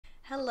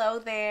Hello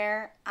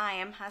there, I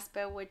am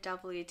Hasba with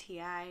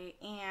WTI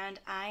and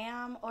I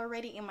am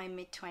already in my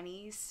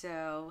mid-20s,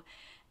 so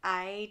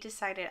I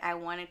decided I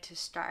wanted to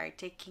start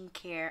taking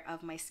care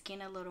of my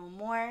skin a little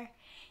more.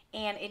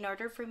 And in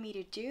order for me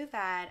to do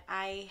that,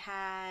 I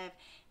have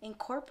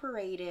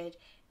incorporated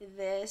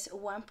this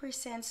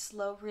 1%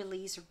 slow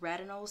release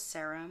retinol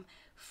serum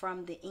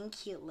from the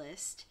INKEY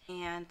List.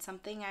 And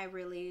something I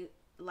really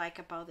like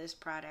about this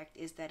product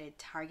is that it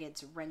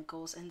targets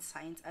wrinkles and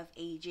signs of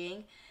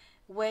aging,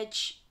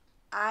 which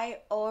I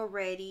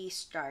already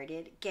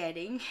started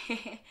getting,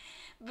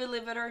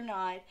 believe it or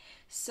not.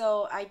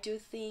 So I do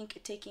think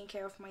taking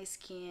care of my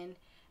skin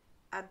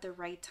at the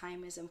right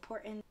time is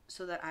important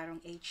so that I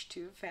don't age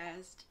too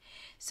fast.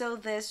 So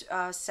this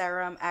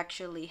serum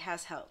actually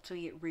has helped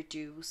me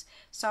reduce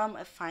some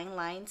fine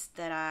lines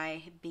that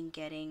I have been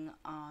getting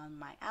on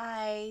my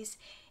eyes.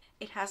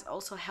 It has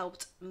also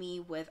helped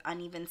me with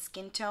uneven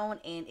skin tone,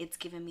 and it's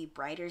given me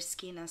brighter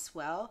skin as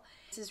well.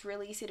 This is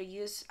really easy to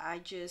use. I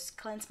just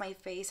cleanse my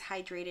face,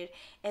 hydrate it,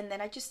 and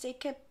then I just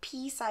take a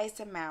pea-sized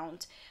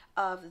amount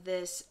of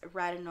this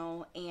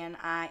retinol and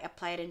I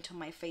apply it into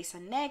my face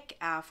and neck.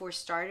 For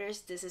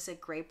starters, this is a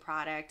great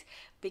product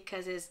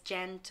because it's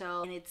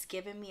gentle and it's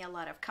given me a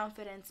lot of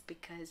confidence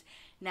because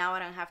now I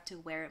don't have to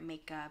wear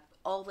makeup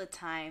all the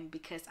time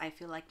because I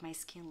feel like my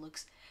skin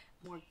looks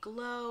more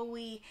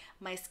glowy,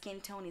 my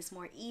skin tone is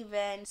more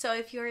even. So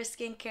if you're a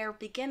skincare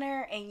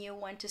beginner and you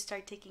want to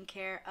start taking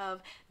care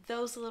of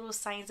those little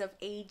signs of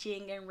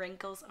aging and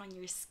wrinkles on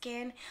your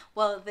skin,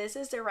 well, this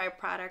is the right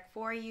product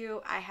for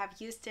you. I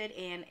have used it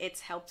and it's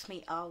helped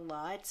me a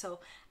lot, so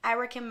I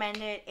recommend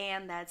it,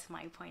 and that's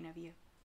my point of view.